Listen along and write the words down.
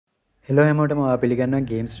Hello හැමෝටම ඔයා පිළිගන්නවා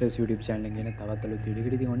ගේම්ස් ට්‍රෙස් YouTube channel එකෙන් ගෙන තවත් අලුත් වීඩියෝ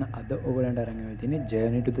එකක්. ඉතින් ඔන්න අද ඔයගලන්ට අරන් ආවෙ තියෙන්නේ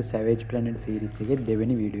Journey to the Savage Planet series එකේ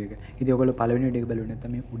දෙවෙනි වීඩියෝ එක. ඉතින් ඔයගොල්ලෝ පළවෙනි වීඩියෝ එක බලුවේ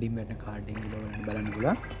නැත්නම් මේ උඩින් වැටෙන කාඩ් එකෙන් ඔයගොල්ලන්ට බලන්න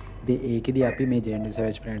පුළුවන්. ඉතින් ඒකෙදි අපි මේ Journey to the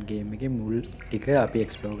Savage Planet game එකේ මුල් ටික අපි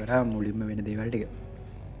explore කරා මුලින්ම වෙන දේවල් ටික.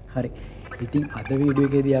 හරි. ඉතින් අද වීඩියෝ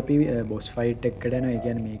එකේදී අපි boss fight එකකට යනවා. ඒ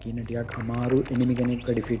කියන්නේ මේකේ ඉන්න ටිකක් අමාරු enemy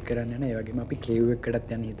කෙනෙක්ව defeat කරන්න යනවා. ඒ වගේම අපි cave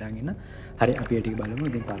එකකටත් යන්න හිතාගෙන. හරි අපි ඒ ටික බලමු.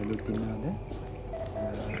 ඉතින් තරදුත් ඉන්නවද?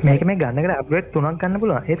 මේක මේ ගන්නකට අප්ග්‍රේඩ් 3ක් ගන්න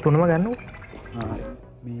පුළුවන්. ඒ තුනම ගන්නකො.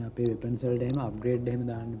 මේ අපේ වෙපන්ස් වලට එහෙම අප්ග්‍රේඩ් එහෙම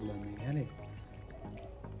දාන්න පුළුවන් මේක. හරි.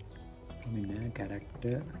 මෙන්න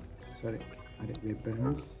character sorry. හරි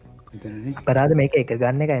වෙපන්ස් මෙතනනේ. අපරාධ මේක එක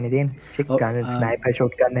ගන්න එකයි නේ තියෙන්නේ. ෂික් ගන්න ස්නයිපර්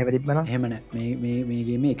ෂොට් ගන්න ඒවා තිබ්බනම්. එහෙම නෑ. මේ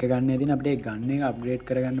ගේම එක ගන්න ඇදින අපිට ඒ ගන්න එක අප්ග්‍රේඩ්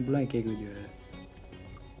කරගන්න පුළුවන් එක එක විදිහට.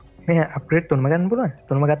 මේ අප්ග්‍රේඩ් තුනම ගන්න පුළුවන්.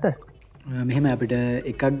 තුනම ගත්තා. මෙහෙම අපිට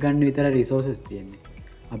එකක් ගන්න විතර රිසෝසස් තියෙන්නේ.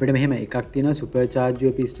 අපිට මෙහෙම එකක් තියෙනවා super charge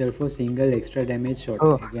your pistol for single extra damage shot.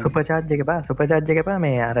 Super charge එක බා සුපර් charge එක බා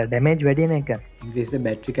මේ අර damage වැඩි වෙන එක. increase the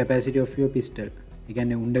battery capacity of your pistol. ඒ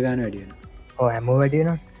කියන්නේ උණ්ඩ ගන්න වැඩි වෙනවා. ඔව් ammo වැඩි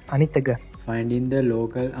වෙනවා. අනිත් එක find in the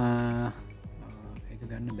local ඒක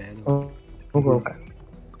ගන්න බෑද? ඔව් ඔව්.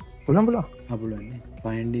 පුළුවන්. පුළුවන් නේ.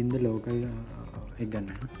 find in the local ඒක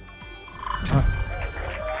ගන්න.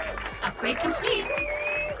 Upgrade complete.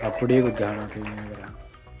 අප්ඩේට් එක ගන්නවා කියන්නේ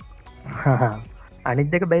කරා. අනිත්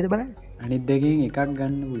දෙක බයිද බලන්න. අනිත් දෙකෙන් එකක්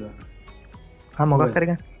ගන්න පුළුවන්. මොකක්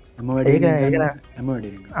කරගන්න? ammo වැඩි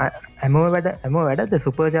වෙනවා. ammo වැඩද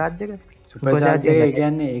සුපර් charge එක? සුපර් charge එක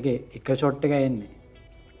කියන්නේ ඒකේ එක shot එක එන්නේ.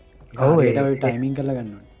 ඔව් ඒකට ඔය ටයිමින් කරලා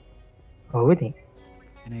ගන්න ඕනේ. ඔව් ඉතින්.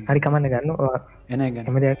 හරි කමන්න ගන්න. එන එක ගන්න.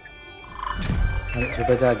 හැම දෙයක්. හරි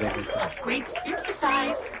සුපර් charge එක. Great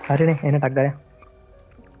synthesized. හරිනේ එන ටක් ගාලා.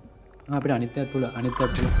 අපිට අනිත් පැත්ත පුළුවන්. අනිත්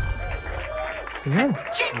පැත්ත පුළුවන්.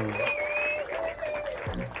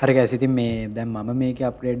 හරි guys ඉතින් මේ දැන් මම මේකේ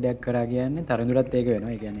අප්ග්‍රේඩ් එකක් කරා කියන්නේ තරඳුරත් ඒක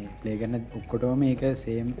වෙනවා. ඒ කියන්නේ ප්ලේ කරන ඔක්කොටම මේක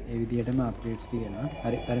සේම් ඒ විදිහටම අප්ග්‍රේඩ්ස් තියෙනවා.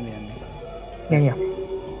 හරි තරඳ යන්නේ. යන්න.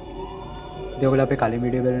 ඉතින් ඔයගොල්ලෝ අපේ කලින්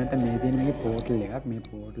වීඩියෝ බලලා නැත්නම් මේ තියෙන මේකේ පෝර්ටල් එකක්. මේ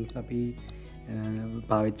පෝර්ටල්ස් අපි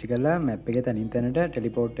පාවිච්චි කරලා මැප් එකේ තනින් තැනට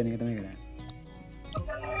ටෙලිපෝට් වෙන එක තමයි කරන්නේ.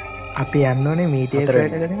 අපි යන්න ඕනේ මීටියර්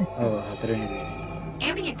එකකටනේ. ඔව් හතරවෙනි දේ.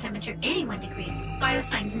 Ambient temperature 81 degrees. Vital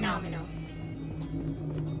signs nominal.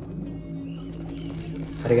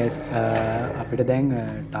 හරි guys අපිට දැන්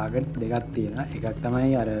ටාගට් දෙකක් තියෙනවා. එකක්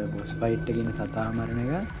තමයි අර boss fight එකේ ඉන්න සතා මරන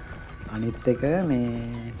එක. අනිත් එක මේ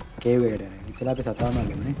cave එකට යන එක. ඉස්සෙල්ලා අපි සතා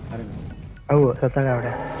මරගමුනේ. හරිද? ඔව් සතා ගාවට.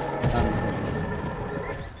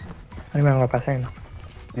 හරි මම පස්සේ එනවා.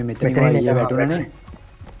 මේ මෙතන ඊයේ වැටුණානේ.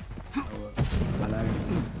 ඔව් බලාගෙන.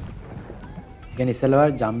 කියන්නේ ඉස්සෙල්ලා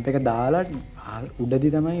ජම්ප් එක දාලා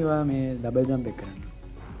උඩදී තමයි වා මේ ඩබල් ජම්ප් එක කරන්නේ.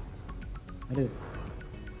 හරිද?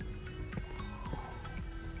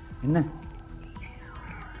 එන්න.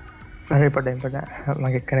 හරි පොඩ්ඩක්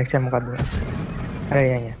මගේ කනෙක්ෂන් මොකද්ද? හරි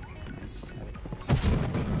යන්න.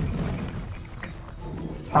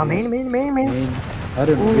 මේ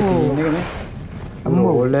හරි මොකද සීන් එක මේ?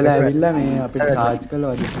 අම්මෝ ඕල්ලලා ඇවිල්ලා මේ අපිට charge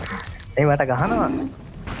කළා වගේ. ඒ මට ගහනවා.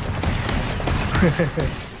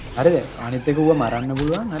 හරිද? අනිත් එක ඌව මරන්න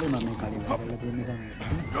පුළුවන්. හරි මම මේ කලින් කරලා තියෙන නිසා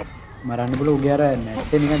මරන්න පුළුවන්. ඌගේ අර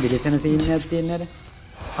නැත්තේ නිකන් දිලසන සීන් එකක් තියෙන අර.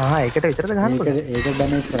 ඒකට විතරද ගහන්න පුළුවන්. ඒක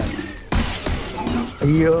ඩැමේජ් කරන්නේ.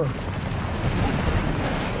 අයියෝ.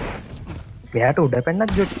 එයාට උඩ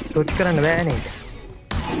පැන්නත් ඩොච් කරන්න බෑ නේද?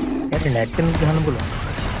 එයාට නැට්ටෙන් ගහන්න පුළුවන්.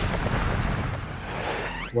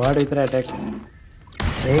 වාඩ විතර ඇටැක්.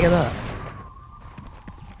 මේක තමයි.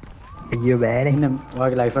 අයියෝ බෑනේ. ඉන්න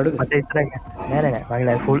ඔයාගේ ලයිෆ් අඩුද? මට ඉතරයි. නෑ මගේ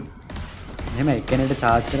ලයිෆ් ෆුල්. එහෙම එක්කෙනෙක්ට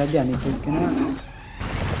charge කරද්දී අනිත් එක්කෙනා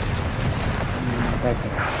ඇටැක්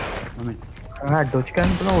කරනවා. ඩොච්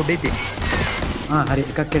කරන්න පුළුවන් උඩේදී. හරි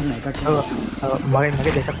එකක් එන්න එකක්.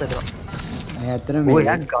 මගේ දෙකක් වැදෙනවා. මේ ඇත්තට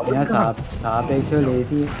මෙයා සාපේක්ෂව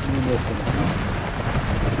ලේසි ඉන්වෙස්ට් කරනවා.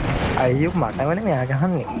 අයියෝ මටමනේ මෙයා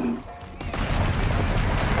ගහන්නේ.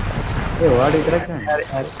 ඒ ඔයාට විතරක් ගන්න.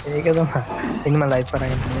 හරි ඒක තමයි. ඉන්න මම ලයිෆ්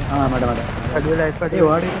කරගෙන ඉන්නේ. මට. අඩුව ලයිෆ් කරේ. ඒ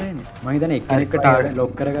ඔයාට විතරනේ. මම හිතන්නේ එක්කෙනෙක්ව ටාගට්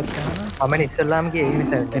ලොක් කරගත්තාම මම ඉස්සල්ලාම ගියේ ඒ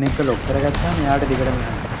නිසා. කෙනෙක්ව ලොක් කරගත්තාම එයාට දිගටම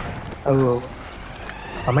යනවා. ඔව් ඔව්.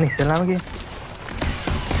 මම ඉස්සල්ලාම ගියේ.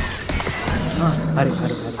 හරි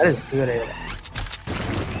ඉවරයි.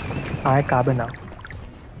 ආයෙ කාබනා.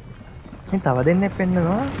 මේ තව දෙන්නෙක්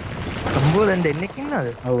පෙන්නනවා. සම්බෝ දැන් දෙන්නෙක් ඉන්නවද?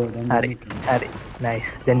 ඔව් දැන් හරි නයිස්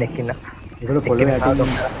දෙන්නෙක් ඉන්නවා. ඒගොල්ලෝ පොළවේ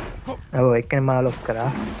ඇටින්. ඔව් එක්කෙනා මාව ලොක් කරා.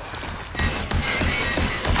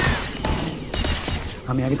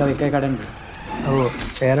 මෙයාගේ තව එකයි කඩන්න. ඔව්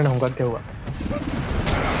එයාට හුඟක් දෙව්වා.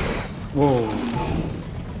 ඕ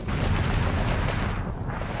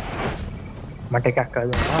මට එකක්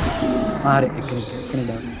අදුනා. හරි එක්කෙනෙක්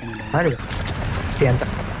දාන්න. හරි. තියන්ත.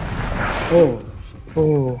 ඕ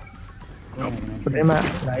ඕ එම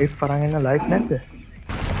ලයි් පරගන්න ලයි් නැද්ද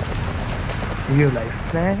ලයි්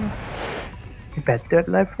නෑ පැත්තට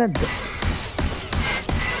ලයි් නැද්ද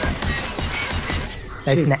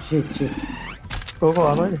ලයි් නෑ ඕක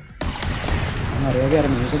අවද රේගර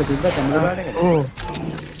මේකට තිබ තැම ඕ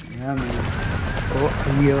ඕ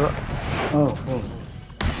අයෝ ඕ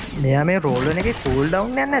මෙයා මේ රෝලන එක කූල්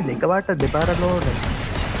ඩවුන් යන්න දෙකවට දෙපාර ලෝඩ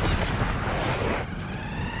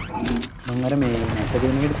මංගර මේ නැට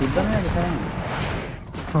දෙනකට තිබ්බන සරන්න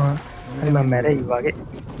හරිම මැරයි වගේ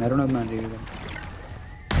මැරුණත් මන්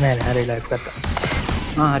නෑ හරි ලයි්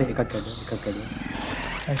කත්තා හරි එකක් ඇද එකක් ඇද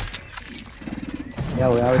ය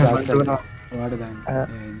ඔයාව වාට ගන්න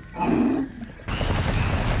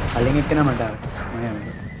කලින් එක්කන මට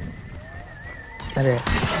හරි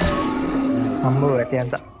හම්බ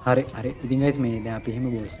වැටයන්ත හරි හරි ඉතිංගයිස් මේ ද අපිහෙම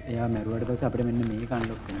බෝස් එයා මැරුවට පස අපට මෙන්න මේ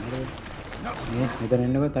කණ්ඩොක්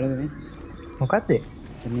මෙතරන්නක තරදන මොකක්දේ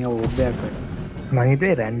එ ඔබ්බයක්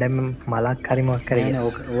මහිතේ රැන්ඩම් මලක් හරිමක් කරන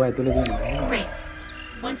ඕ ඇතුළ දී Great.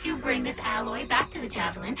 Once you bring this alloy back to the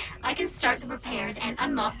Javelin, I can start the repairs and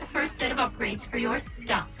unlock the first set of upgrades for your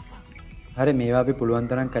stuff. හරි මේවා අපි පුළුවන්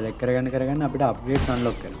තරම් කලෙක්ට් කරගන්න අපිට අප්ග්‍රේඩ්ස්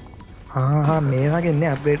අන්ලොක් කරනවා මේ වගේන්නේ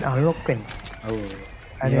අප්ඩේට් අන්ලොක් වෙන්නේ ඔව්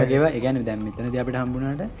මේ වගේවා ඒ කියන්නේ දැන් මෙතනදී අපිට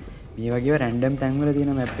හම්බුනාට මේ වගේව රැන්ඩම් තැන් වල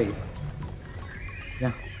තියෙන මැප් එකේ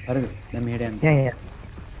යා හරිද දැන් මෙහෙට යන්න යා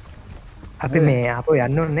අපි මේ ආපහු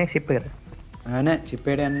යන්න ඕනේ ෂිප් එකට නෑ ෂිප්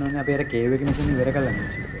එකට යන්න ඕනේ අපි අර කේව් එක මිෂන් ඉවර කරලා යන්න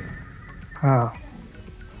ෂිප් එක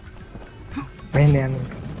මෙන්න යන්න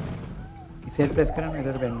ඉසෙල් ප්‍රෙස් කරන්න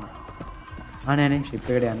එතකොට වෙන්න නෑ ෂිප්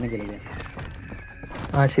එකට යන්න කියලා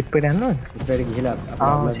කියන්නේ ෂිප් එකට යන්න ඕනේ ෂිප් එකට ගිහලා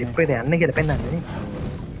ෂිප් එකට යන්න කියලා පෙන්නන්නේ නේ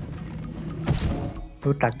තු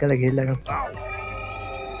ටක් කරලා ගිහලා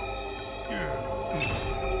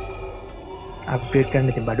අප්ඩේට්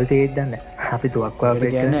කරන්න ඉතින් බඩු තේජ් දන්න අපි තුවක්කව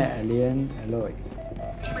අප්ඩේට් කරන්න ඇලියන් ඇලෝයි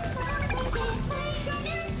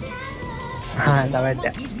තවද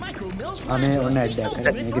අනේ ඔන්න ඇඩ්ඩක්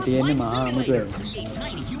මේක තියෙන්නේ මහා අමුතු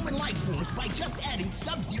by just adding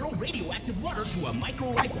sub-zero radioactive water to a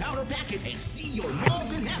micro-life powder packet and see your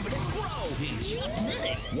mall's inhabitants grow in just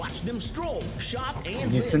minutes. Watch them stroll, shop,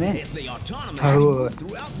 and live as they autonomously move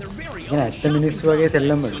throughout their very own shopping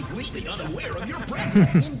complex, completely unaware of your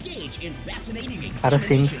presence. Engage in fascinating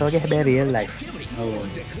Sims වගේ හැබැයි real life.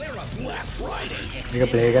 Declare a Black Friday. මේක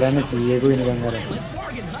play කරන්න 100 කුයි නිකන් කරා.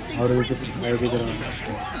 අවුරුදු 25 විතර.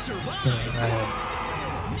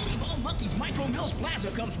 Monkey's Micro Mills Plaza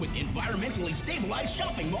comes with environmentally stabilized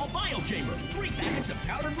shopping mall biochamber, 3 packets of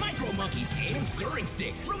powdered Micro Monkeys, and stirring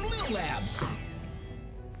stick from Lil Labs.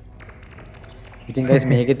 ඉතින් guys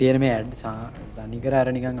මේකේ තියෙන මේ ඇඩ් සනිකර අර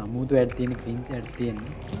නිකන් අමුතු ඇඩ් තියෙන ක්ලින්ක් ඇඩ්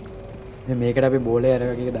තියෙන්නේ. මේ මේකට අපි බෝලේ අර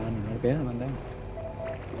වගේ දාන්න ඕනේ. පේනවද මන් දාන්නේ?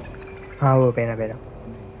 ඔව් පේනවා.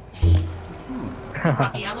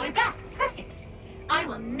 Got the alloy back. Perfect. I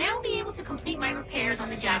will now be able to complete my repairs on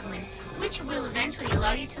the Javelin, which will eventually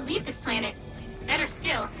allow you to leave this planet. Better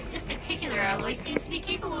still, this particular alloy seems to be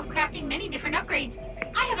capable of crafting many different upgrades.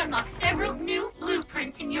 I have unlocked several new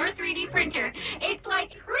blueprints in your 3D printer. It's like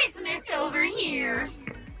Christmas over here.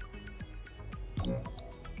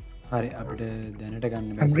 හරි අපිට දැනට ගන්න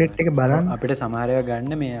update එක බලන්න අපිට සමහර ඒවා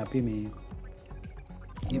ගන්න මේ අපි මේ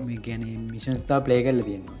කියන්නේ මිෂන්ස් තා ප්ලේ කරලා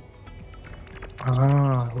තියෙනවා.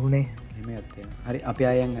 උනේ එහෙම යත්තේ. හරි අපි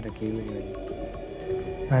ආයෙත් අර කේව් එක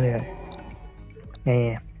හරි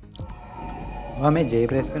මේ J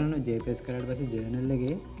ප්‍රෙස් කරනවා J ප්‍රෙස් කරාට පස්සේ ජර්නල්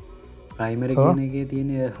එකේ ප්‍රයිමරි කියන එකේ තියෙන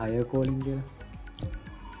හයර් කෝලින් කියලා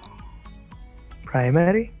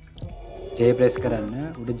ප්‍රයිමරි J ප්‍රෙස් කරන්න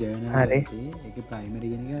උඩ ජර්නල් එකේ ඒකේ ප්‍රයිමරි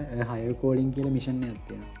කියන එක හයර් කෝලින් කියලා මිෂන් එකක්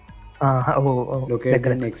තියෙනවා locate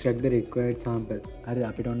and extract the required sample හරි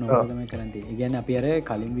අපිට ඔන්න ඕක තමයි කරන්න තියෙන්නේ. ඒ කියන්නේ අපි අර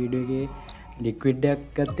කලින් වීඩියෝ එකේ ලික්විඩ් එකක්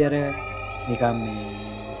ගත්තේ අර නිකන් මේ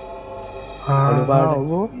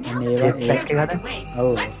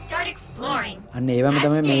අන්න ඒවම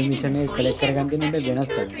තමයි මේ මිෂන් එක කලෙක්ට් කරගන්න තියෙන වෙනස්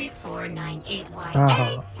තමයි.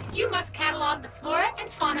 You must catalog the flora and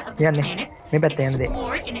fauna of this planet,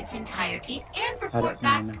 explore it in its entirety, and report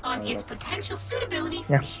back on its potential suitability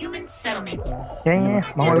for human settlement. We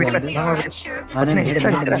are unsure of the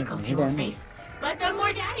specific obstacles you will face, but the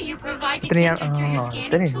more data you provide to Kindred through your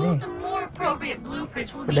scanning tools, the more appropriate blueprints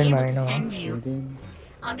we'll be able to send you.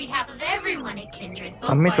 On behalf of everyone at Kindred, both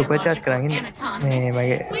biological and autonomous,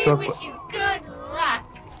 we wish you good luck.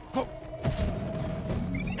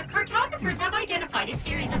 The cartographers have identified a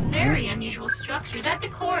series of very unusual structures at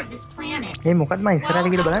the core of this planet. While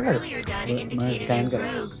our earlier data indicated a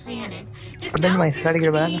rogue planet, this now appears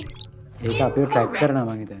to be ඒක අපිව track කරනවා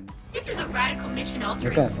මං හිතන්නේ. This is a radical mission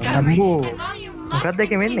altering discovery, and while you must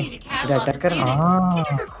continue to catalog the data, you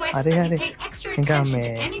can request හරි හරි නිකම්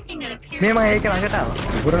මේ මේ මම ඒක ළඟට ආවා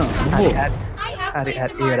පුපුරනවා හරි උඹෝ හරි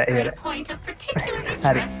හරි ඉවරයි ඉවරයි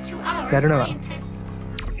හරි කරුණා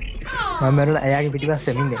මම මරලා එයාගේ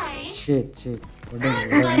පිටිපස්සෙන් ඉන්නේ ෂිට් ෂිට් පොඩ්ඩක්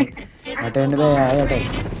මට එන්න බෑ ආයට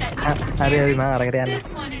හරි හරි මම අරකට යන්න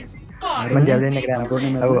මම ජවලින් එකට යන්න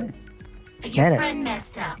පොඩ්ඩක් ඔව් Your friend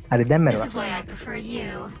messed up. හරි දැන් This මරුවා is why I prefer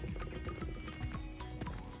you.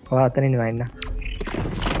 ඔයා අතන ඉන්නවා ඉන්න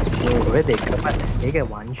ඔය දෙක ඒක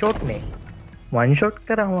වන් ෂොට් නේ වන් ෂොට්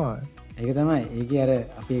කරනවා ඒක තමයි ඒක අර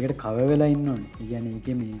අපි ඒකට කව වෙලා ඉන්න ඕනේ ඒ කියන්නේ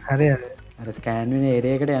ඒකේ මේ හරි හරි අර ස්කෑන් වෙන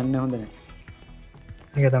ඒරියා එකට යන්න හොඳ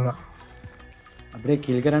නැහැ ඒක තමයි අපිට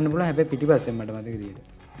කිල් කරන්න පුළුවන් හැබැයි පිටිපස්සෙන් මට මතක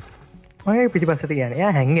විදියට මගේ පිටිපස්සට කියන්නේ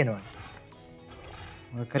එයා හැංගෙනවා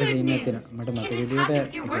මොකක් කරේ ඉන්නේ නැත්තේ මට මතක Kimmy's විදියට happy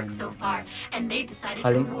with your work so far, and they decided to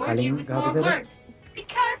Kalin- reward Kalin you with ගහපු more සැර? work.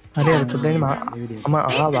 Because හරි හරි පොඩ්ඩක් capitalism. මම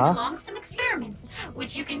They sent ආවා along some experiments,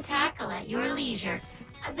 which you can tackle at your leisure.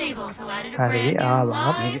 They've also added a Hurry, brand new Ava.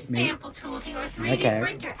 live Make- sample tool to your 3D Okay.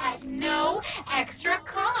 printer at no extra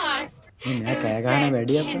cost. මේ නෑ Who කෑ ගහන says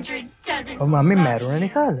වැඩි අප්පා Kindred doesn't ඔව් මම love මැරුණ you?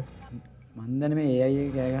 නිසාද මන් දන්නේ මේ AI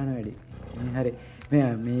එක කෑ ගහන වැඩි මේ හරි මේ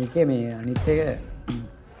මේකේ මේ අනිත් එක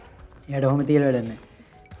එයාට ඔහොම තියලා වැඩක් නැහැ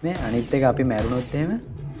මේ අනිත් එක අපි මැරුණොත් එහෙම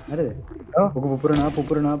හරිද ඔව් ඔක පුපුරනවා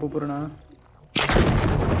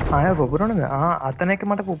ආය පුපුරනද අතන එක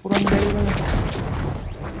මට පුපුරන්න බැරි වුණා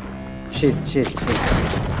ෂිට්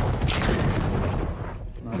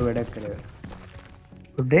මාරු වැඩක් කරේ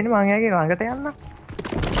උඩේනේ මං එයාගේ ළඟට යන්න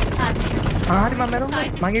Cosmic. හරි මම මැරුණා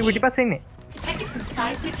මගේ පිටිපස්සේ ඉන්නේ Detected some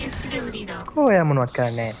seismic instability though. ඔයා මොනවත්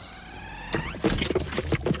කරන්නේ නැහැ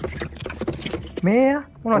මේ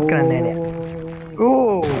මොනවත් කරන්නේ නැහැ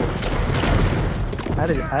ඕ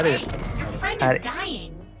හරි හරි Hey, your friend Hurry. is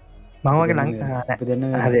dying. මම වගේ ළඟ අපි දෙන්න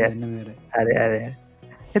හරි දෙන්න මේර හරි හරි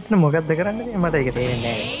එතන මොකක්ද කරන්න තියෙන්නේ මට ඒක තේරෙන්නේ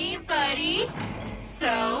නැහැ Hey, buddy.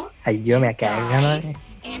 So, අයියෝ මම කෑ ගහනවා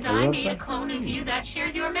and I made a clone of you that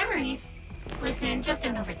shares your memories. Listen, just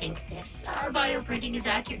don't overthink this. Our bioprinting is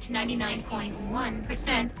accurate to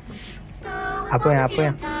 99.1%. So, as Apa long ya, as you apa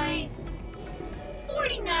ya? don't die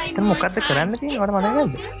 49 එතන more මොකක්ද times, කරන්න තියෙන්නේ මට මතක it's all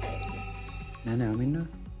නැද්ද good. නෑ මම ඉන්නවා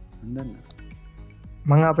මන් දන්න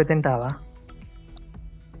මං ආපෙතෙන්ට ආවා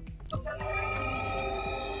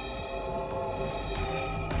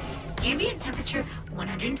Ambient temperature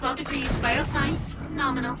 112 degrees. Bioscience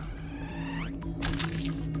nominal.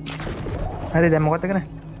 හරි දැන් මොකක්ද කරන්නේ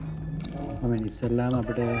මම ඉස්සෙල්ලාම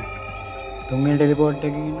අපිට තුන්වෙනි ටෙලිපෝට්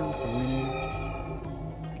එකකින් ඉන්නවා තුන්වෙනි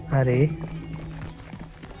හරි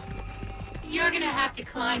You're gonna have to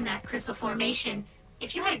climb that crystal formation. If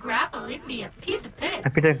you had a grapple, it'd be a piece of piss.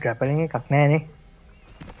 අපිට ග්‍රැපලින් එකක් නැහැනේ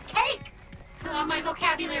Cake! Oh, my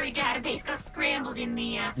vocabulary database got scrambled in the,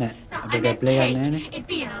 නෑ no, අපි I meant ගැප්ලේ cake. ගන්න නෑනේ It'd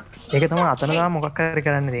be a ඒක piece තමයි of අතන cake. ගාම මොකක් හරි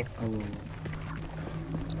කරන්න තියෙන්නේ ඔව්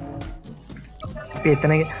අපි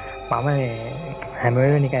එතන මම හැම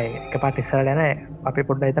වෙලේම නිකන් එකපාරට ඉස්සරහට යන අපි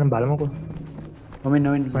පොඩ්ඩක් එතන බලමුකෝ මම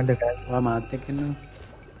ඉන්නවෙන් මන්ද ඔයා මාත් එක්ක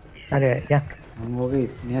ඉන්නවා හරි යා මම ඕකේ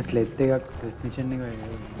ස්නේහ ස්ලෙත් එකක් මිෂන් එක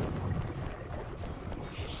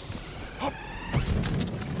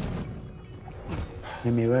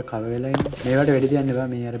මේ මේවා කව වෙලා ඉන්න මේවට වැඩි තියන්න එපා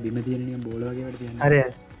මේ අර බිම තියෙන නිකන් බෝල වගේ වැඩි තියන්න හරි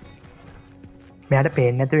මෙයාට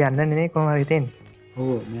පේන්නේ නැතුව යන්න නෙමෙයි කොහොම හරි තියෙන්නේ ඔව්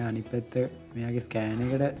මෙයා අනිත් පැත්ත මෙයාගේ ස්කෑන්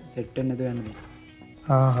එකට සෙට් වෙන්න නැතුව යන්න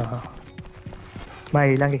මම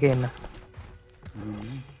ඊළඟ එකේ එන්න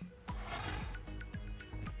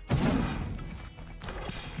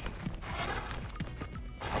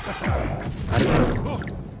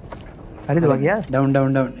හරිද වගේ ඩවුන්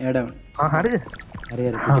ඩවුන් ඩවුන් එයා ඩවුන් හරිද හරි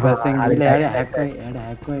හරි ඊපස්සෙන් හරි, ගිහලා හරි, එයාට හරි.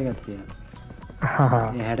 හැක් එකක් තියෙනවා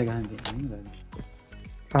එයාට ගහන්න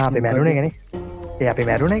තියෙනවා අපි මැරුණේ එකනේ ඒ අපි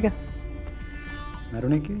මැරුණ එක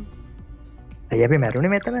මරුණ එක ඇයි අපි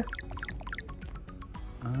මැරුණේ මෙතන ආ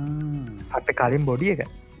අපේ කලින් බොඩි එක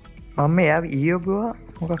මම එයා ඊයෝගුවා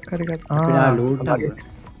මොකක් හරි අපිට ලූට්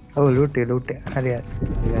ඔව් ලූට් හරි හරි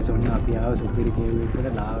ඒක සොන්න අපි ආව සුපිරි කේව් එකට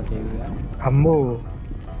ලාව කේව් එක අම්මෝ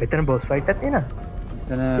මෙතන බොස් ෆයිට් එකක් තියෙනවා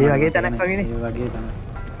එතන ඒ වගේ තැනක් වගේනේ. ඒ වගේ තමයි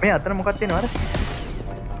මේ අතන මොකක්ද තියෙනවද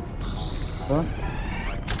ඔව්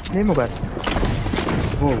මේ මොකක්ද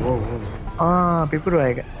ඔව් පිපුරුවා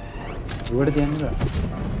එක උඩට තියන්න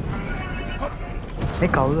මේ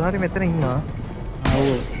කවුරු හරි මෙතන ඉන්නවා ඔව්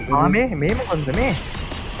මේ මොකන්ද මේ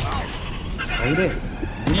කවුද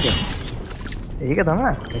ඒක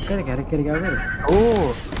තමයි එක්කද කැරක් කරි ගාවේ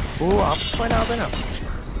ඕ අප්පන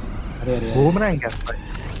හරි හරි බෝමනා එකක්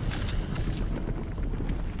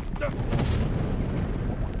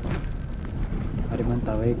හරි මං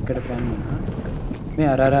තව එක්කට පැන්නා මේ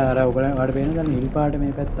අර ඔයගොල්ලෝ වාට පේනද නිල් පාට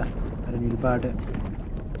මේ පැත්ත අර නිල් පාට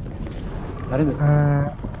හරිද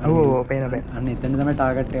ඔව් පේන පේන. අන්න එතන තමයි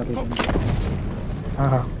ටාගට් එක අපි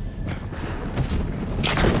හා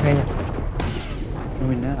මේ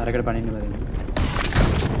මෙන්න අරකට පනින්න බලන්න.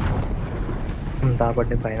 තා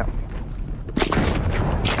පොඩ්ඩක් පයින්නවා.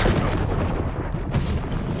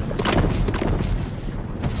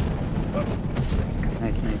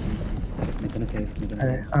 නයිස් නයිස් මෙතන සේෆ්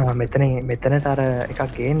මෙතන මෙතනට අර එකක්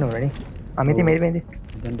ගේන්න ඕනනේ. අමිති මේ මේද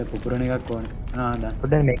මෙතනට පුපුරන එකක් ඕන. දාන්න.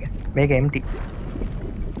 පොඩ්ඩක් මේක empty.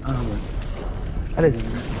 හරිද?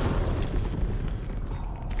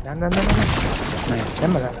 දැන් නයිස්.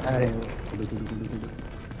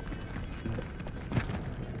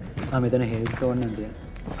 මෙතන හෙල්ත් ඕන නැද්ද?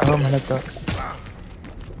 ඔව් මලත්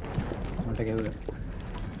මට ගැවුවා.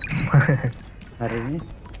 හරිනේ.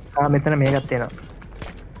 මෙතන මේකත් තියෙනවා.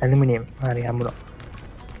 ඇලුමිනියම්. හරි හම්බුණා.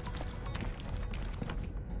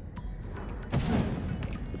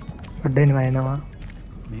 පොඩ්ඩක් වයනවා.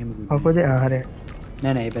 මෙහෙම මොකද? හරි.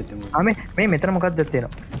 නෑ මේ පැත්තේ මොකද? මේ මෙතන මොකක්ද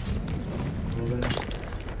තියෙනවා?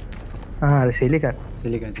 සිලිකන්.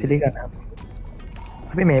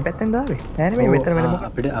 අපි මේ පැත්තෙන් දාවේ. නෑනේ මේ මෙතන වෙන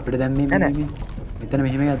මොකක්ද? අපිට දැන් මේ මෙතන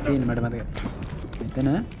මෙහෙම එකක් තියෙන මට මතකයි. මෙතන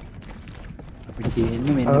අපිට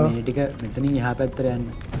තියෙන්නේ මෙන්න මේ ටික මෙතනින් එහා පැත්තට යන්න.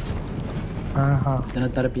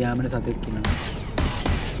 එතනත් අර පියාඹන සතෙක් ඉන්නවා.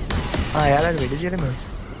 යාළුවා වෙඩි දියරම.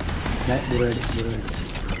 නෑ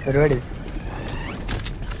දුරවැඩි.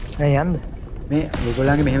 නෑ යන්න. මේ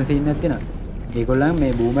ඒගොල්ලන්ගේ මෙහෙම සීන් එකක් තියෙනවා. ඒගොල්ලන්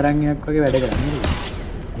මේ බූමරන් එකක් වගේ වැඩ කරන්නේ.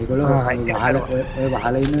 ඒගොල්ලෝ ඔය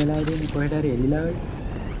වහලා ඉන්න වෙලාවේදී කොහෙට හරි එල්ලිලා වගේ.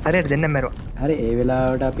 හරියට දෙන්නම් මරුවා. හරි ඒ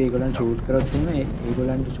වෙලාවට අපි ඒගොල්ලන් ෂූට් කරොත් එන්නේ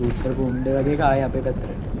ඒගොල්ලන්ට ෂූට් කරපු උණ්ඩ වගේ එක ආයේ අපේ පැත්තට.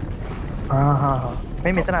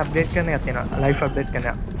 මේ මෙතන අප්ඩේට් කරන එකක් තියෙනවා. ලයිෆ් අප්ඩේට්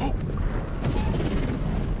කරනවා.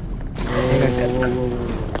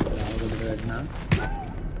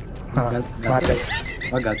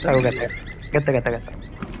 ගත්තා.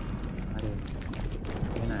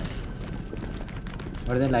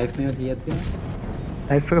 වරද ලයිෆ් මේක කීයක් තියෙනවද?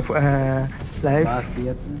 ලයිෆ් පාස්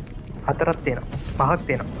කීයක් තියෙනවද? 4ක් තියෙනවා. 5ක්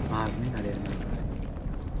තියෙනවා. 5ක් නේ හරියට.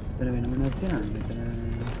 එතන වෙන මොනවද තියෙනවද? මෙතන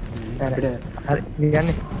හරි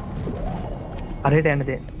යන්නේ. හරියට යන්න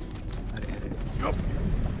තියෙන්නේ.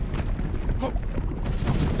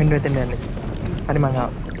 මෙන්න මෙතන යන්නේ. හරි මං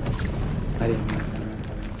ආවා. හරි.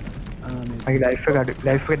 මගේ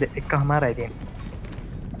ලයිෆ් එක එකමාරයි තියෙන්නේ.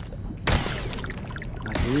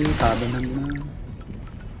 හරි කාබන් හම්බුණා.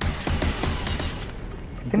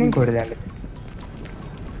 ඉතින් කොහෙද යන්නේ?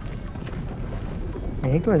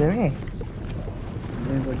 මේක කොහෙද මේ?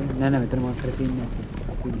 නෑ මෙතන මොකක් හරි සීන් එකක්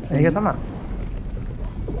තියෙනවා. ඒක තමයි.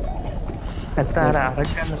 ඇත්ත අර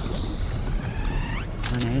ගන්න.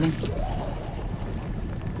 නෑනේ.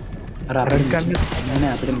 අර ගන්න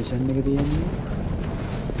නෑ අපිට මිෂන් එක තියෙන්නේ.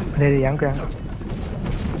 හරි යන්කෝ.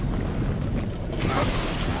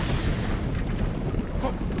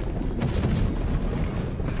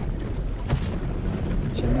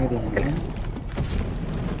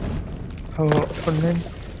 ඔන්න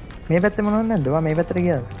මේ පැත්තේ මොනවද නැද්ද? මේ පැත්තට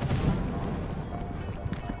ගියාද?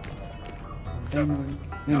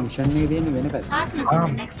 මේ මිෂන් එකේ තියෙන වෙන පැත්ත.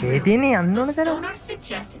 ඒ තියෙන්නේ යන්න ඕන තැන.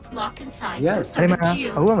 හරි මම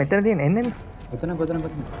ඔව් මෙතන තියෙන එන්නේ. කොතන.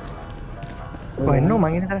 ඔය එන්නෝ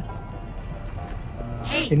මං ඉන්න තැන.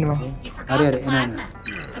 ඉන්නවා. හරි එන්න.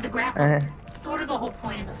 Sort of the whole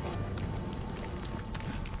point of the thing.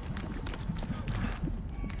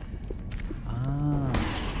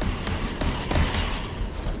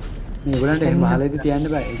 මේ ඒගොල්ලන්ට එහෙම වහලෙදි තියන්න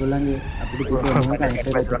බෑ. ඒගොල්ලන්ගේ අපිට කිව්ව මොකක්ද අනිත්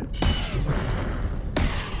පැත්තට.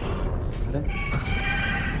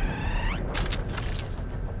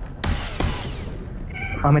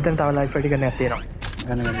 මෙතන තව ලයිෆ් ටික ගන්නක් තියෙනවා.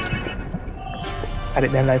 ගන්න. හරි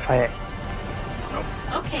දැන් life 6යි.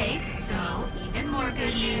 Okay, so even more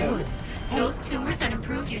good news. Those tumors that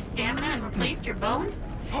improved your stamina and replaced your bones,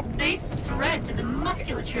 they've spread to the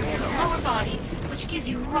musculature of your lower body, which gives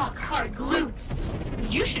you rock-hard glutes.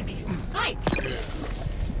 You should be psyched.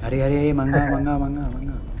 හරි මංගා.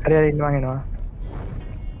 හරි ඉන්නවා.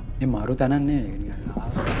 මේ මාරු තනක් නේ.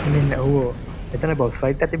 මෙන්න ඔව්. එතන බොක්ස්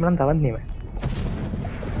ෆයිට් එකක් තිබුණා තවත් නෙමෙයි.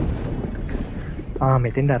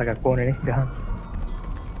 මෙතෙන්ට අරගක් ඕනනේ ගහන්න.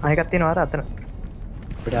 එකක් තියෙනවා අර අතන.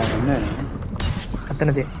 අපිට ආන්න නෑ. අතන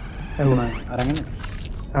තියෙන. ඔව් අරගෙන.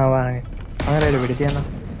 වාරගෙන. අරගෙන පිට තියන්න.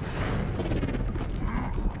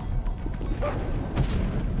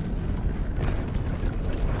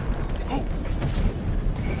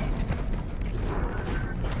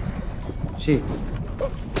 ෂී.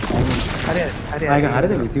 හරි. ආයෙ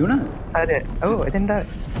හරිද විසි වුණා? හරි. ඔව් එතෙන්ට.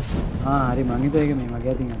 හරි මං හිතුවා ඒක මේ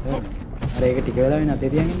මගේ අතින් අතේ. අර ඒක ටික වෙලා වෙන අතේ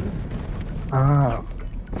තියන් ඉන්න.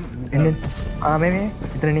 එන්නේ. මේ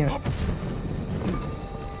මෙතන නේ.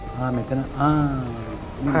 මෙතන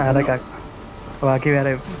අරකක් වාකි වැර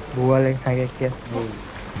බූවලෙන් හැකක් කිය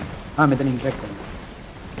මෙතන ඉන්ටරැක්ට් කරනවා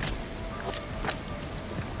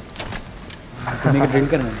මේක ඩ්‍රිල්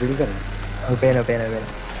කරනවා පේන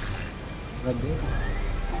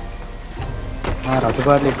මොකද්ද රතු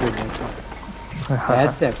පාට ලික්විඩ්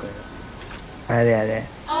ඈස්සයක් හරි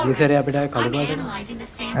ඊසරේ අපිට කළු පාට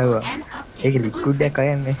ඔව් ඒක ලික්විඩ් එකක්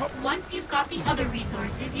අයන්නේ Once you've got the other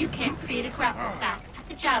resources, you can create a grapple pack at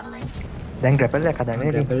the javelin. දැන් ග්‍රැපල් එකක් හදන්නේ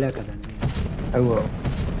නේ ග්‍රැපල් එකක් හදන්නේ ඔව්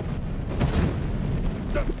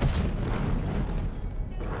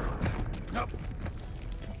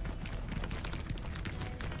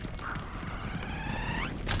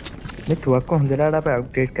මේ තුවක්ක හොඳට අප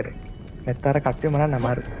අප්ඩේට් කරේ නැත්නම් අර කට්ටිය මරන්න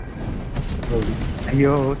අමාරු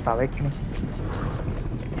අයියෝ තව එක්කනේ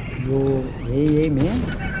ඒ මේ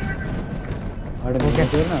අර මොකද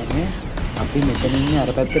කරනවා මේ අපි මෙතන ඉන්නේ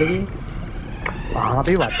අර පැත්තට ගිහින්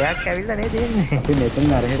අපි වටයක් ඇවිල්ලා නේද ඉන්නේ අපි මෙතන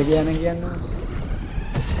අරහෙට කියන්නේ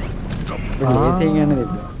ලේසියෙන් යන්න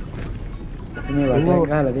දෙන්න අපි මේ වටයක්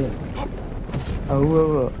ගහලා දෙන්න ඔව්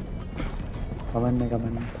කමන්න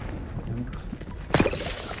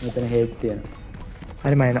මෙතන හේත් තියෙනවා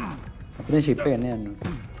හරි මයින අපිට ෂිප් එක යන්න යන්න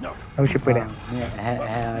ඔව් ෂිප් එක මේ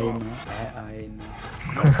ආයෙන්න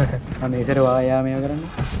මේ ඉස්සර වායා මේව කරන්න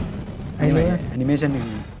ඇනිමේෂන් එක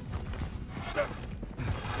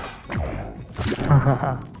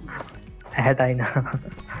ඇහැට අයින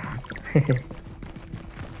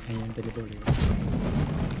අයියන් ටෙලිපෝට් එක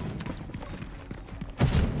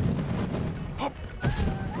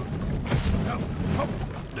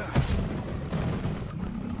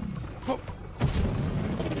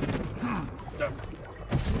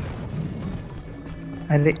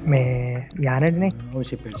හරි මේ යානෙන්නේ ඔව්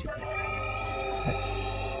ෂිප් එක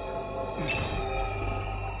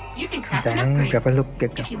You can craft an දැන් upgrade ග්‍රැපල් ලුක්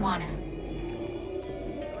එක if you want to.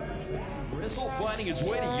 Bristle finding its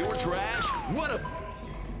way to your trash? What a...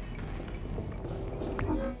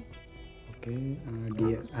 ඕකේ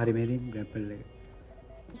හරි මේදී ග්‍රැපල් එක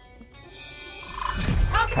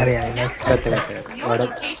හරි හරි Your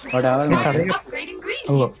location what are for the- an upgrade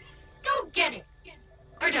ingredient. Go get it.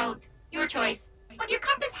 Or don't. Your choice. But your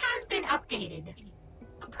compass has been updated.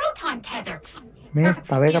 A proton tether. මේ Perfect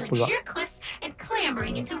for තව එකක් scaling පුළුවන් sheer cliffs and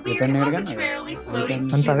clambering into weird Weapon එක ගන්නවද? arbitrarily floating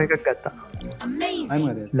මම තව එකක් cubes. ගත්තා Amazing.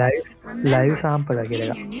 ලයිව් Remember, සාම්පල completing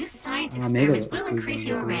කියලා your new science Ah, experiments mega. will increase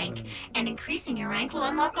your rank, and increasing your rank will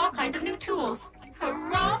unlock all kinds of new tools.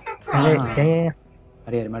 Hurrah for progress!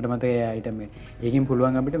 හරි මට මතකයි ඒ item එක ඒකෙන්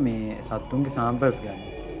පුළුවන් අපිට මේ සත්තුන්ගේ සාම්පල්ස් ගන්න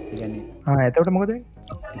ඒ කියන්නේ එතකොට මොකද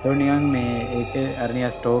ඒතකොට නිකන් මේ ඒක අර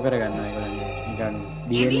නිකන් ස්ටෝර් කරගන්නවා ඒගොල්ලෝ නිකන් Ambient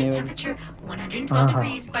DNA temperature 112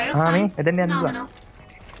 degrees. Bioscience එතෙන් යන්න පුළුවන්.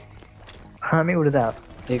 phenomenal. මේ උඩ දාව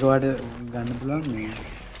ඒක වාට ගන්න පුළුවන් මේ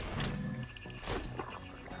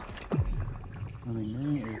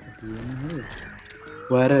මෙන්න ඒක තියෙන්නේ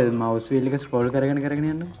ඔයාර මවුස් වීල් එක ස්ක්‍රෝල් කරගෙන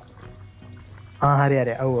යන්න හරි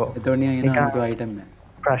ඔව් එතකොට නිකන් එන අමුතු අයිටම් එක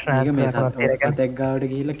ප්‍රශ්න ඒක මේ හතරක් සතෙක් ගාවට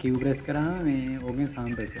ගිහිල්ලා කිව් ප්‍රෙස් කරාම මේ ඕකෙන්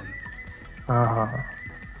සාම්පල්ස් යනවා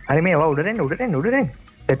හරි මේ උඩරෙන්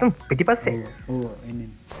දෙතුම් පිටිපස්සේ ඕ එන්නේ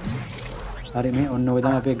හරි මේ ඔන්න ඔය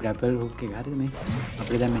තමයි අපේ ග්‍රැපල් හුක් එක හරිද මේ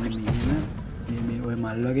අපිට දැන් මෙන්න මෙහෙම මේ ඔය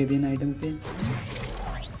මල් වගේ තියෙන අයිටම්ස් තියෙන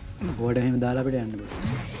ඕකට එහෙම දාලා අපිට යන්න පුළුවන්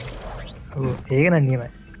ඒක නම් නියමයි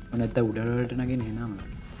ඔන්න නැත්නම් උඩ වලට නගින්න එනම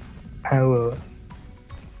ඔව්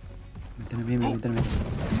මෙතන මෙතන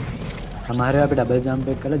සමහර වෙලාවට අපි ඩබල් ජම්ප්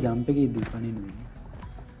එක කරලා ජම්ප් එකේ ඉද්දි පනින්න දෙන්නේ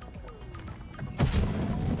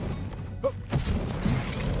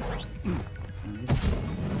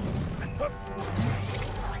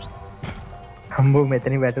හම්බෝ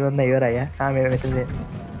මෙතන වැටුනොත් ඉවරයි මේ මෙතන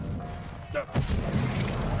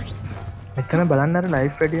මෙතන බලන්න අර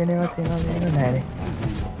ලයිෆ් වැඩි වෙන ඒවා තියෙනවා නේද නෑනේ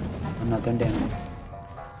ඔන්න අතෙන්ට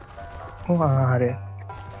යනවා හරි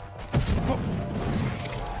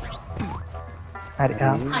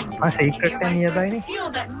සීක්‍රට් එක නියර්බයි නේ Feel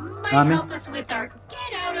that might Amen. help us with our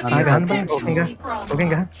get out of Amen. here Amen. eventually Okay,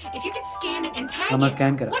 problem. If you can scan it and tag Mama it,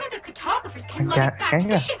 scan kara. one of the cartographers can load it back Scan to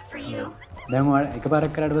the kara. ship for you. දැන් ඔයාලා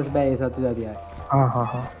එකපාරක් කරාට පස්සේ බෑ ඒ සතු જાතිය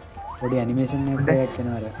පොඩි animation එකක්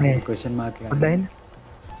එනවා අර මේ. ක්වෙස්චන් මාක් එක හොඳයින්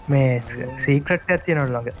මේ සීක්‍රට් එකක් තියෙනවා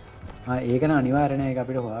ළඟ ඒක න අනිවාර්යනේ ඒක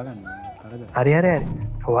අපිට හොයාගන්න කරද හරි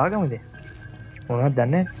හොයාගමුද මොනවද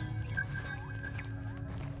දන්නේ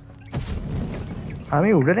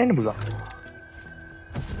මේ උඩට එන්න පුළුවන්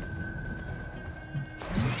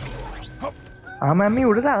මේ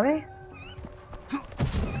උඩට ආවේ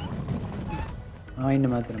ඉන්න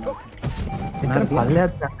මාතර මෙතන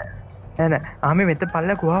පල්ලයක් නෑ ආමේ මෙතන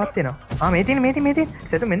පල්ලයක් ගුහාවක් තියෙනවා මේ තියෙන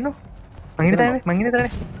සෙත මෙන්න මං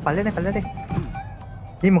පල්ලේ පල්ලට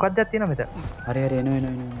මේ මොකක්ද තියෙනවා මෙතන හරි එන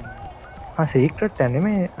සීක්‍රට්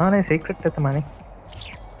නෙමේ ආනේ සීක්‍රට් එක තමයි.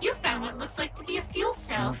 You found what looks like to be a fuel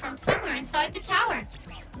cell from somewhere inside the tower.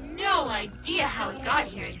 No idea how it got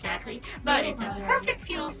here exactly, but it's a perfect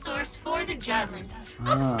fuel source for the javelin.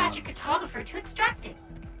 I'll dispatch a cartographer to extract it.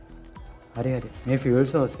 හරි මේ fuel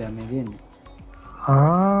sauce එක මේ තියෙන්නේ.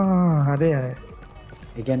 හරි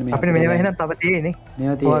ඒ කියන්නේ මේ අපිට මේවා එහෙනම් තව තියෙන්නේ.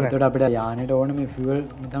 මේවා තියෙන්නේ. ඒකට අපිට යානෙට ඕන මේ ෆියුල්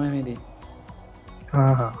තමයි මේ තියෙන්නේ.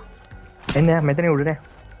 එන්න මෙතන උඩට.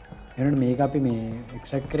 එනකොට මේක අපි මේ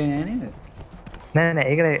එක්ස්ට්‍රැක්ට් කරේ නෑ නේද? නෑ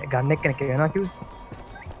ඒකට ගන්න එක්කෙනෙක් වෙනවා කිව්වේ.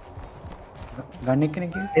 ගන්න එක්කෙනෙක්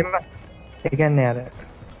කිව්වේ? එම්ම ඒ කියන්නේ අර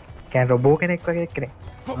කෑන් රොබෝ කෙනෙක් වගේ කෙනෙක්.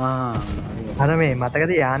 අර මේ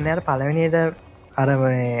මතකද යාන්නේ අර පළවෙනියට අර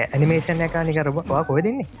මේ ඇනිමේෂන් එක නිකන් රොබෝ ඔයා කොහෙද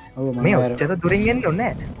ඉන්නේ? ඔව් මම මේ ඔච්චර දුරින් එන්න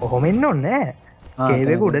ඕනේ නෑ. කොහොම එන්න ඕනේ නෑ. කේව්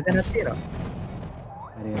එක උඩ තැනක් තියෙනවා.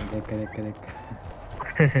 හරි දැක්ක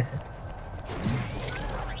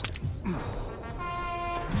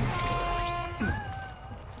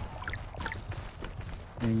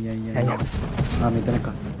මෙතන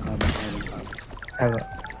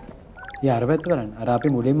අර පැත්ත බලන්න. අර අපි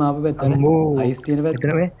මුලින්ම ආපු පැත්ත අයිස් තියෙන පැත්ත.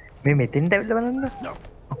 මේ මෙතෙන්ට ඇවිල්ලා බලන්න.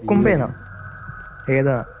 ඔක්කොම පේනවා. ඒකද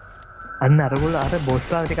අන්න අරගොල්ල අර බොස්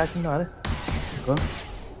කාල් ටිකක් ඉන්නවා අර.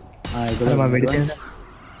 ඒගොල්ලෝ මම වෙඩි දෙන්න.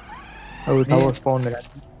 ඔව් තව ස්පෝන් එකක්.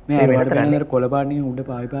 මේ අර වල පැනනතර කොළ පාටින් උඩ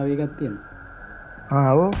පාවි එකක් තියෙනවා.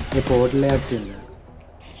 ඔව්. ඒ පෝටල් එකක්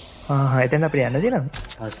තියෙනවා. එතෙන් අපිට යන්න දෙනවා.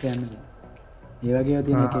 පස්සේ යන්න දෙනවා. ඒ වගේ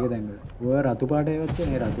තියෙන එක තැන්වල. ඔය රතු පාට ඒවත් තියෙන.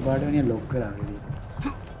 ඒ රතු පාට වෙනිය ලොක් කරලා ඉතින්.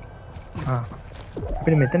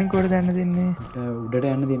 අපිට මෙතනින් කොහෙද යන්න දෙන්නේ? උඩට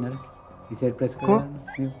යන්න දෙන්න අර. රිසෙට් ප්‍රෙස් කරලා.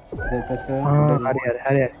 රිසෙට් ප්‍රෙස් කරලා.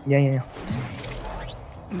 හරි. යන්න.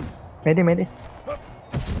 මෙතේ.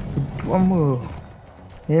 අම්මෝ.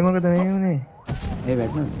 මේ මොකද මේ උනේ? ඒ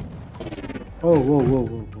වැටුණාද? ඔව්.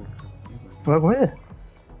 ඔය කොහෙද?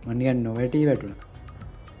 මම නිකන් නොවැටි වැටුණා.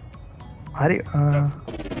 හරි.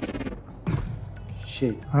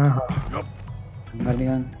 shit. මම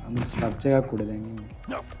නිකන් අමුතු ස්ට්‍රක්චර් එකක් උඩ දැන් ඉන්නේ.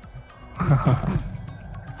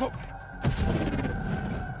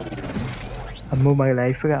 අම්මෝ මගේ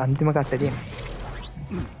ලයිෆ් එක අන්තිම කට්ටේ.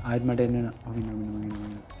 ආයෙත් මට එන්න මම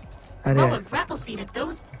Throw a grapple seed at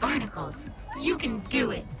those barnacles. You can do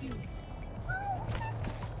it.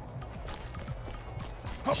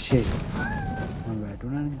 shit. මම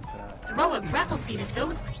වැටුණානේ. Throw a grapple seed at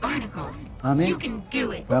those barnacles. You can do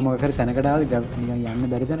it. ඔයා මොකක් හරි තැනකට ආවද නිකන් යන්න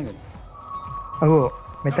බැරි තැනකට? ඔව්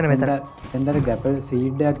මෙතන එතෙන්දර ග්‍රැපල්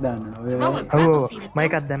සීඩ් එකක් දාන්න ඕන. Throw a ඔව් grapple seed at මම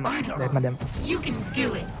එකක් those දැම්මා. barnacles. You can do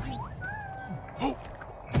it.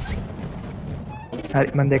 හරි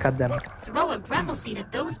මම දෙකක් දැම්මා. Throw a grapple seed at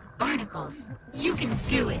those barnacles. You can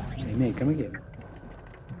do it. මේ එකම ගේම.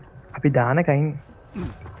 අපි දානකයින්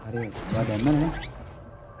හරි. ඔයා දැම්මනේ.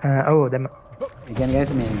 ඔව් දැම්මා. ඒ කියන්නේ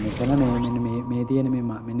guys මේ මෙතන මේ තියෙන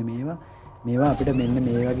මෙන්න මේවා අපිට මෙන්න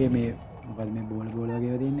මේ වගේ මේ මොකද මේ බෝල වගේ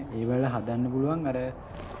ඒවා තියෙන්නේ. ඒ වල හදන්න පුළුවන් අර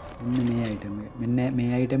මෙන්න මේ අයිටම් එක. මෙන්න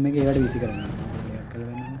මේ අයිටම් එක ඒවට විසි කරන්න. මේක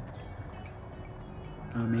කරලා ගන්න.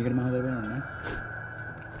 මේකට මම හදලා බලන්න.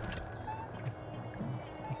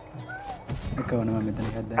 එක වුණා මම මෙතන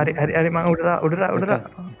එකක් දාන්න. හරි මම උඩට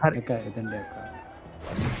හරි එක එතෙන්ට එකක්.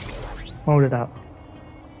 මම උඩට ආවා.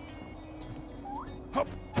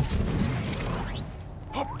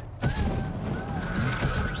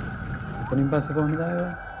 එතනින් පස්සේ කොහොමද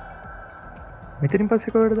ආවේ? මෙතනින්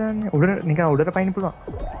පස්සේ කොහෙද දාන්නේ? උඩට නිකන් උඩට පයින්න පුළුවන්.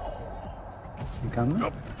 නිකම්ම?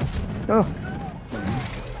 ඔව්.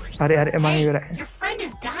 හරි මම ඉවරයි. Your friend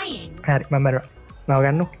is dying. හරි මම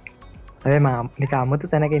ගන්නු. හැබැයි මම නිකන් අමුතු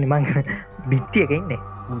තැනක ඉන්නේ මං බිත්තියක ඉන්නේ.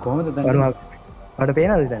 මම කොහොමද දැන්? වඩ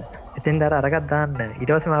පේනවද දැන්? එතෙන්ද අරකට දාන්න.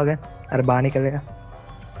 ඊට පස්සේ මම ගන්න. අර බානිකල් එක.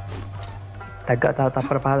 තග්ගා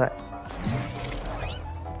තප්පර 5යි.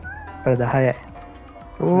 පෙර 10යි.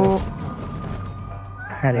 ඕ.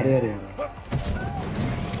 හරි.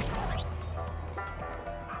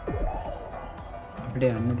 අපිට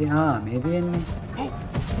යන්න තියෙන මේ තියෙන්නේ.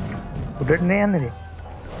 උඩට නේ යන්නේ.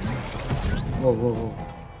 ඔව්.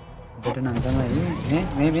 උඩට නම් තමයි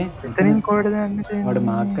මේ එතනින් කොහෙද යන්නේ? ඔයාලට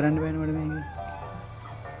මාක් කරන්න බෑනේ මට මේක.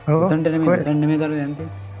 ඔව්. උතන්ට නෙමෙයි දාලා යන්නේ.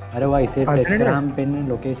 අර වයිසෙට් ටෙස්ට් කරාම පෙන්න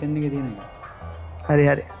ලොකේෂන් එකේ තියෙන එක. හරි.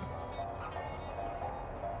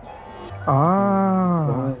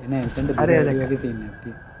 නෑ එතනට දුර වගේ සීන් එකක්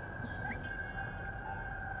තියෙනවා.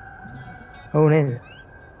 ඔව් නේද?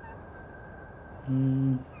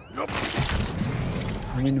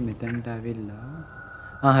 මෙන්න මෙතනට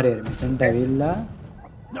ඇවිල්ලා හරි මෙතනට ඇවිල්ලා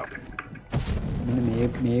මෙන්න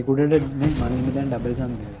මේ කුඩට නේ මම ඉන්නේ දැන් ඩබල්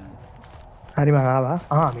ජම්ප් කරලා. හරි මම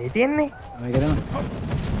ආවා. මේ තියෙන්නේ. මේක තමයි.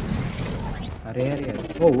 හරි.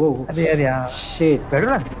 ඔව්. හරි. ෂීට්.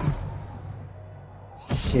 වැටුණා.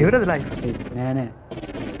 ඉවරද ලයිව්? නෑ.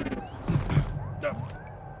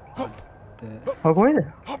 ඔව් කොහෙද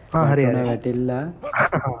හරි හරි වැටිල්ලා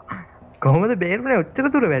කොහොමද බේරුනේ ඔච්චර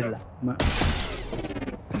දුර වැටලා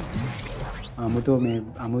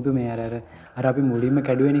අමුතු මේ අර අපි මුලින්ම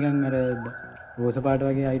කැඩුවේ නිකන් අර රෝස පාට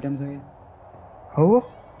වගේ අයිටම්ස් වගේ ඔව්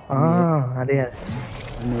හරි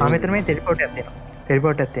හරි මෙතන මේ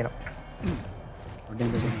ටෙලිපෝට් එකක් තියෙනවා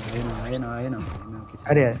ආයන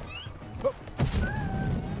හරි හරි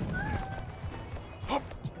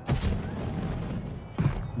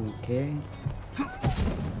ඕකේ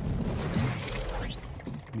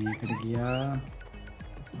මේකට ගියා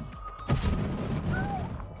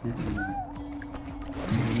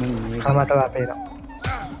මට අපේනවා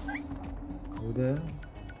කවුද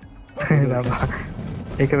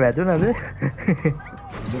ඒක වැදුනද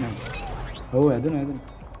ඔව් වැදුන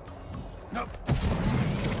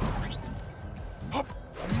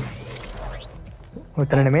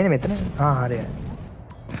උතන නෙමෙයි මෙතන හරි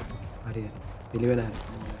හරි පිළිවෙල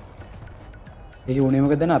ඒක උනේ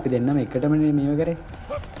මොකද අපි දෙන්නම එකටම මේව කරේ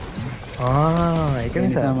ඒක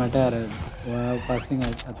නිසා මට අර ඔයා පස්සෙන්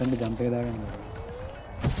අතන්ට ජම්ප් එක දාගන්න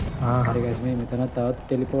හරි ගයිස් මේ මෙතන තවත්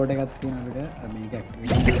ටෙලිපෝට් එකක් තියෙනවා අපිට මේක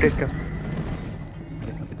ඇක්ටිවේට් කරලා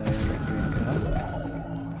අපි තව ඇක්ටිවේට් කරලා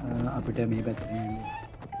අපිට මේ පැත්තට යන්න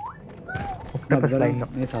ඔක්ටෝපස් ලයින්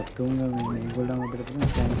මේ සත්තුන් මේගොල්ලන් අපිට තියෙන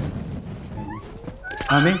ස්කෑන්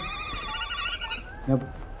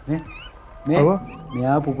මේ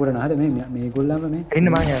මෙයා පුපුරන හරි මේගොල්ලන්ම මේ ඉන්න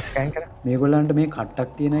මම ස්කෑන් කරා මේගොල්ලන්ට මේ කට්ටක්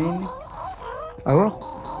තියෙන ඉන්නේ ඔව්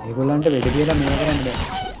මේගොල්ලන්ට වෙඩ කියලා මේක කරන්න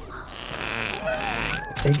බෑ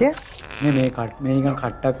ඒක මේ නිකන්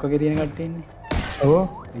කට්ටක් වගේ තියෙන කට්ටිය ඉන්නේ ඔව්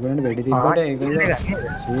ඒගොල්ලන්ට වෙඩ තිබ්බට ඒගොල්ලෝ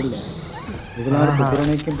ෂීල්ඩ් ඒගොල්ලන්ට පුපුරන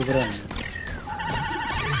එකකින්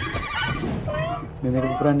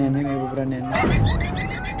පුපුරන්නේ මේක පුපුරන්නේ යන්නේ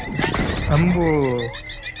අම්බෝ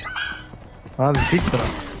විසික්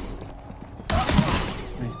කරා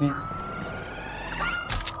නයිස් මේ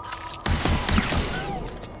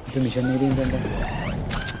මිෂන් එකේ ඉඳන්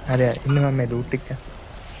හරි ඉන්න මම මේ ලූට් එක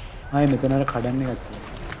ආයේ මෙතන අර කඩන්න එකක්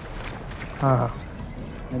තියෙනවා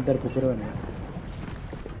නැන්දර පුපුරවන්නේ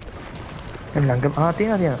ළඟ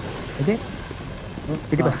තියෙනවා ඉතින්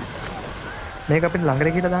පිටිපස්ස මේක අපිට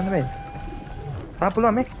ළඟට ගිහලා දාන්න බෑ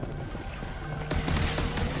පුළුවන් මේ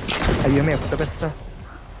අයියෝ මේ ඔක්ටෝපස්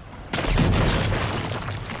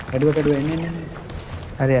කඩුව එන්නේ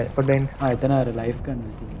හරි හරි පොඩ්ඩක් ඉන්න එතන අර ලයිෆ් ගන්න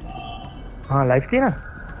ලයිෆ් තියෙනවා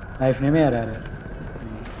ලයිෆ් නෙමෙයි අර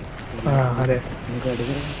හරි මේක වැඩ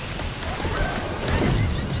කරන්නේ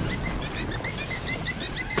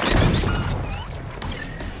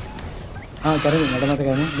කරේ මට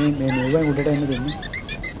මතකයි මේ මෙව්වෙන් උඩට එන්න දෙන්නේ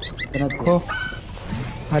එතනත්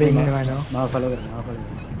හරි ඉන්නවා නෝ මාව ෆලෝ කරන්න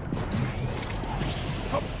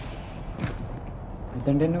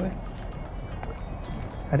මෙතනට එන්න ඔය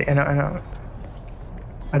හරි එනවා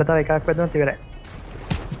අර තව එකක් වැදුනොත් ඉවරයි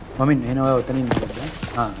මම එනවා ඔය උතනින් ඉන්නකොට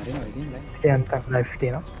හරි නෝ ඉතින් යන්තම් ලයිෆ්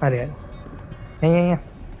තියෙනවා හරි හරි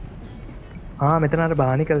මෙතන අර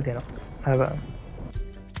බානිකල් තියෙනවා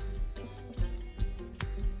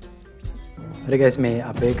හරි ගයිස් මේ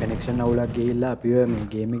අපේ කනෙක්ෂන් අවුලක් ගිහිල්ලා අපිව මේ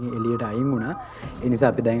ගේම් එකෙන් එළියට අයින් වුණා ඒ නිසා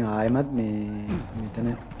අපි දැන් ආයෙමත් මේ මෙතන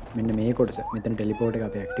මෙන්න මේ කොටස මෙතන ටෙලිපෝට් එක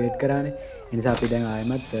අපි ඇක්ටිවේට් කරානේ ඒ නිසා අපි දැන්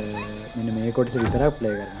ආයෙමත් මෙන්න මේ කොටස විතරක්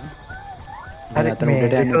ප්ලේ කරනවා හරි අතන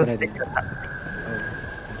උඩට යන්න විතරයි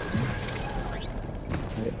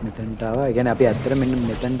හරි මෙතනට ආවා ඒ කියන්නේ අපි ඇත්තට මෙන්න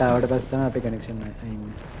මෙතනට ආවට පස්සේ තමයි අපේ කනෙක්ෂන් අයින්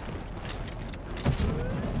වුනේ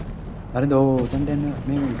හරිද ඔව් උතන්ට එන්න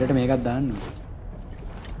මේ උඩට මේකක් දාන්න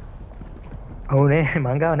ඕනේ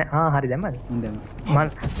මංගාව නෑ හරි දැම්මද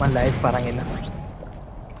මන් ලයිව් පරන් එන්න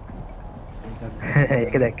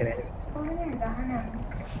ඒක දැක්කේ නෑ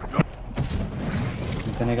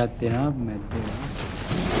මෙතන එකක් තියෙනවා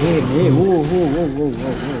මැද්දේ මේ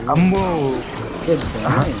අම්බෝ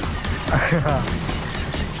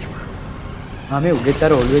මේ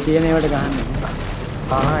උගෙතර ඔළුවේ තියෙන ඒවට ගහන්න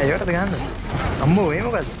ඒවටද ගහන්න අම්බෝ ඒ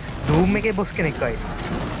මොකද රූම් එකේ බොස් කෙනෙක් වයි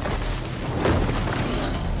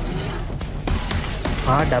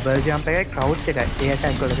ඩබල් ජම්ප් එකයි ක්‍රවුච් එකයි ඒ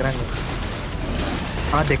අටැක් වල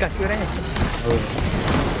කරන්නේ දෙකක් ඉවරයි ඔව්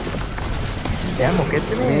එයා මොකෙද්ද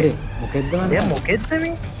මේ එයා මොකෙද්ද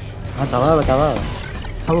මේ තව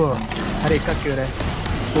ඔව් හරි එකක් ඉවරයි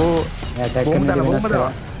එයා අටැක් කරන එක වෙනස්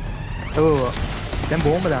කරා ඔව් දැන්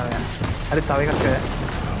බෝම්බ දානවා හරි තව එකක් ඉවරයි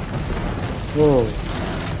ඔව්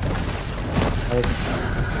හරි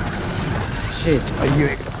ෂිට්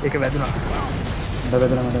අයියෝ ඒක වැදුනා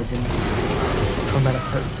මට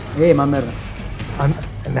මම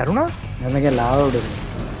මැරුණා මගේ ලාව උඩ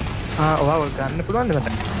ඔවා ගන්න පුළුවන්ද මට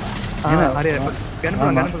හරි ගන්න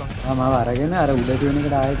පුළුවන් මාව අරගෙන අර උඩ තියෙන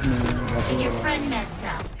එකට ආයෙත් Your friend messed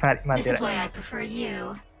up. හරි This is why I prefer you.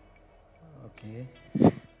 Okay.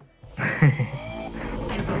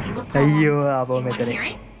 I wrote you a poem. අයියෝ Do ආපෝ you want to මෙතන hear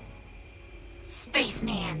it?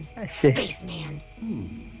 Spaceman. Shit. Spaceman.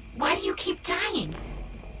 Why do you keep dying?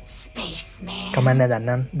 Spaceman. කමන්න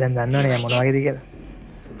දන්න දැන් දන්නවනේ මොන වගේද කියලා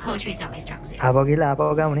Poetry's not my strong suit. ආපෝ කියලා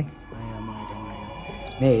ආපෝ ගාමුනේ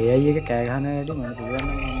මේ AI එක කෑ ගහන වැඩි මම පුළුවන්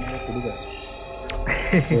නම් මම පුදු කරා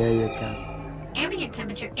AI එක Ambient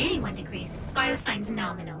temperature 81 degrees. Biosigns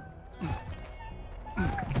nominal.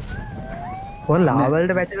 ඔය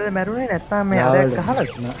ලාවල්ට වැටලා මැරුණේ නැත්තම් මේ අරයක් ගහලා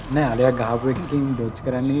නෑ අරයක් ගහපු එකකින් ඩොච්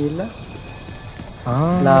කරන්න ගිහිල්ලා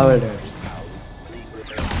ආ ලාවල්ට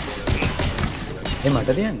ඒ මට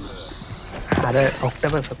තියන්නේ අර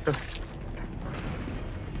ඔක්ටෝබර්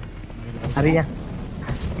හරිය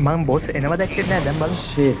මං බොස් එනවා දැක්කේ නෑ දැන් බලමු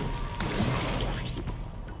ෂීට්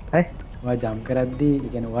හයි වා ජම් කරද්දී ඒ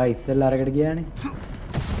කියන්නේ වා ඉස්සෙල්ලා අරකට ගියානේ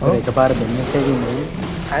ඔව් එකපාර දෙන්නෙක් එකකින් නෙවෙයි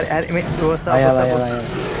අර මේ රෝස් අය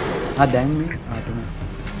දැන් මේ තමයි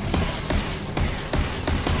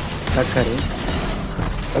කරේ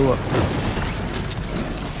ඔව්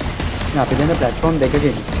අපි දැන් ප්ලැට්ෆෝම්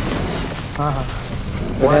දෙකකින් හා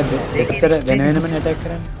දෙකට වෙන වෙනම ඇටැක්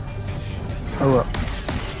කරන්නේ ඔව්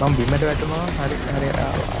මම බිමට වැටුණා හරි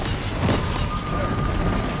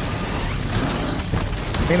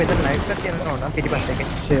මේ මෙතන ලයිට් එකක් තියෙනවා නේද පිටිපස්ස එකේ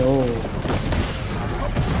ෂේ ඕ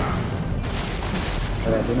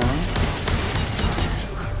වැදුනා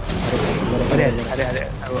හරි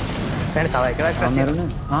ඔව් දැන් තව එකක්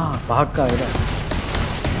අමරුණ පහක්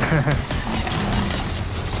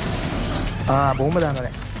ආවා බෝම්බ දානවා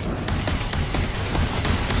දැන්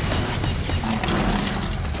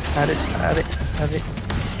හරි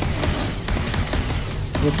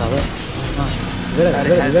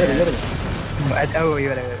ඒ තව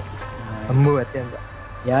ඉවර ඉවර අම්බෝ ඇත්තෙන්ද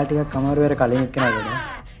යා ටිකක් අමාරු වෙර කලින් එක්කනට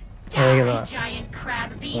ඒක තමයි Giant crab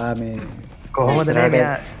beast. වා මේ කොහොමද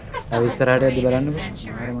මෙයා ඉස්සරහට යද්දි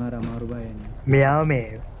බලන්නකෝ මාර අමාරු බය එන්නේ මෙයා මේ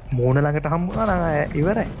මූණ ළඟට හම්බුණා නම්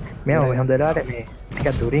ඉවරයි මෙයා හොඳ වෙලාවට මේ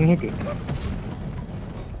ටිකක් දුරින් හිටියේ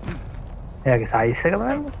එයාගේ සයිස් එක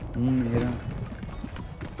බලන්න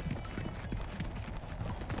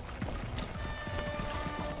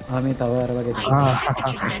එහෙනම් මේ තව අර වගේ I did what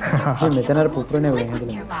you said to do. මෙතන අර පුපුරනේ උනේ Liquid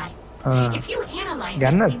හදලා nearby. If you analyze it,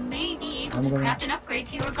 Ganna. we may be able to craft an upgrade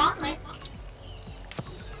to your gauntlet.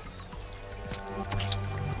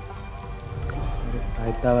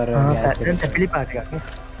 ආයිතවර දැන් තැපිලි පාට එකක් නේ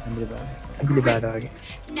තැපිලි පාට වගේ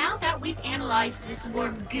Now that we've analyzed this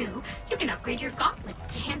warm goo, you can upgrade your gauntlet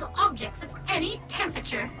to handle objects of any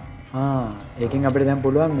temperature. ඒකෙන් අපිට දැන්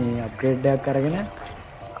පුළුවන් මේ අප්ග්‍රේඩ් එකක් අරගෙන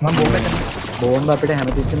මම බෝම්බෙන් බෝම්බ අපිට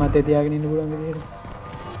හැමතිස්සෙම අතේ තියාගෙන ඉන්න පුළුවන් විදිහට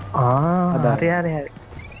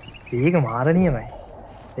හරි ඒක මාර නියමයි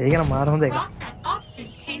ඒක නම් මාර හොඳ එකක් Across that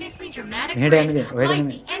ostentatiously dramatic Here, bridge Emily. Wait a lies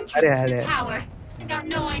minute. the entrance to the Hurry. tower. I got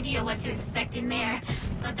no idea what to expect in there,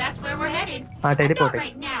 but that's where we're headed. teleport. Not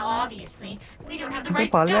right now, obviously. We don't have the But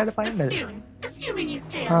right පල්ලෙහාට stuff, but පයින්නද? soon. Assuming you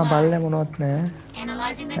stay පල්ලෙ alive. මොනවත් නෑ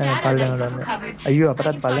Analyzing the Eh, data that පල්ලෙහාම you've දන්නේ. recovered, අයියෝ, I අපටත්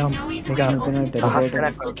can find පල්ලෙහාම no easy නිකන් way to මෙතන open the door teleport to එකක්.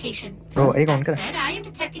 this location. Bro ඒක That ඔන් කර said, I am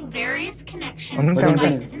detecting various connections ඔන්න to කරන්න.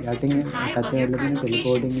 devices and යටින් systems high above your කතේ current ලැබෙන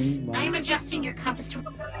location. ටෙලිපෝටින් I am adjusting your compass to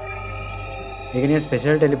ඒක නිය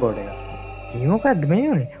special teleport එකක් මොකක්ද මේ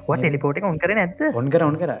උනේ ඔය ටෙලිපෝට් එක ඔන් කරේ නැද්ද ඔන් කර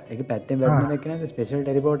ඒක පැත්තෙන් වැටෙන දෙයක් නේද ස්පෙෂල්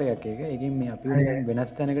ටෙලිපෝට් එකක් ඒක ඒකෙන් මේ අපි නිකන්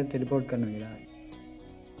වෙනස් තැනකට ටෙලිපෝට් කරනවා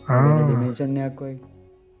කියලා වෙන ඩිමෙන්ෂන් එකක් ඔය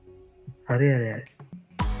හරි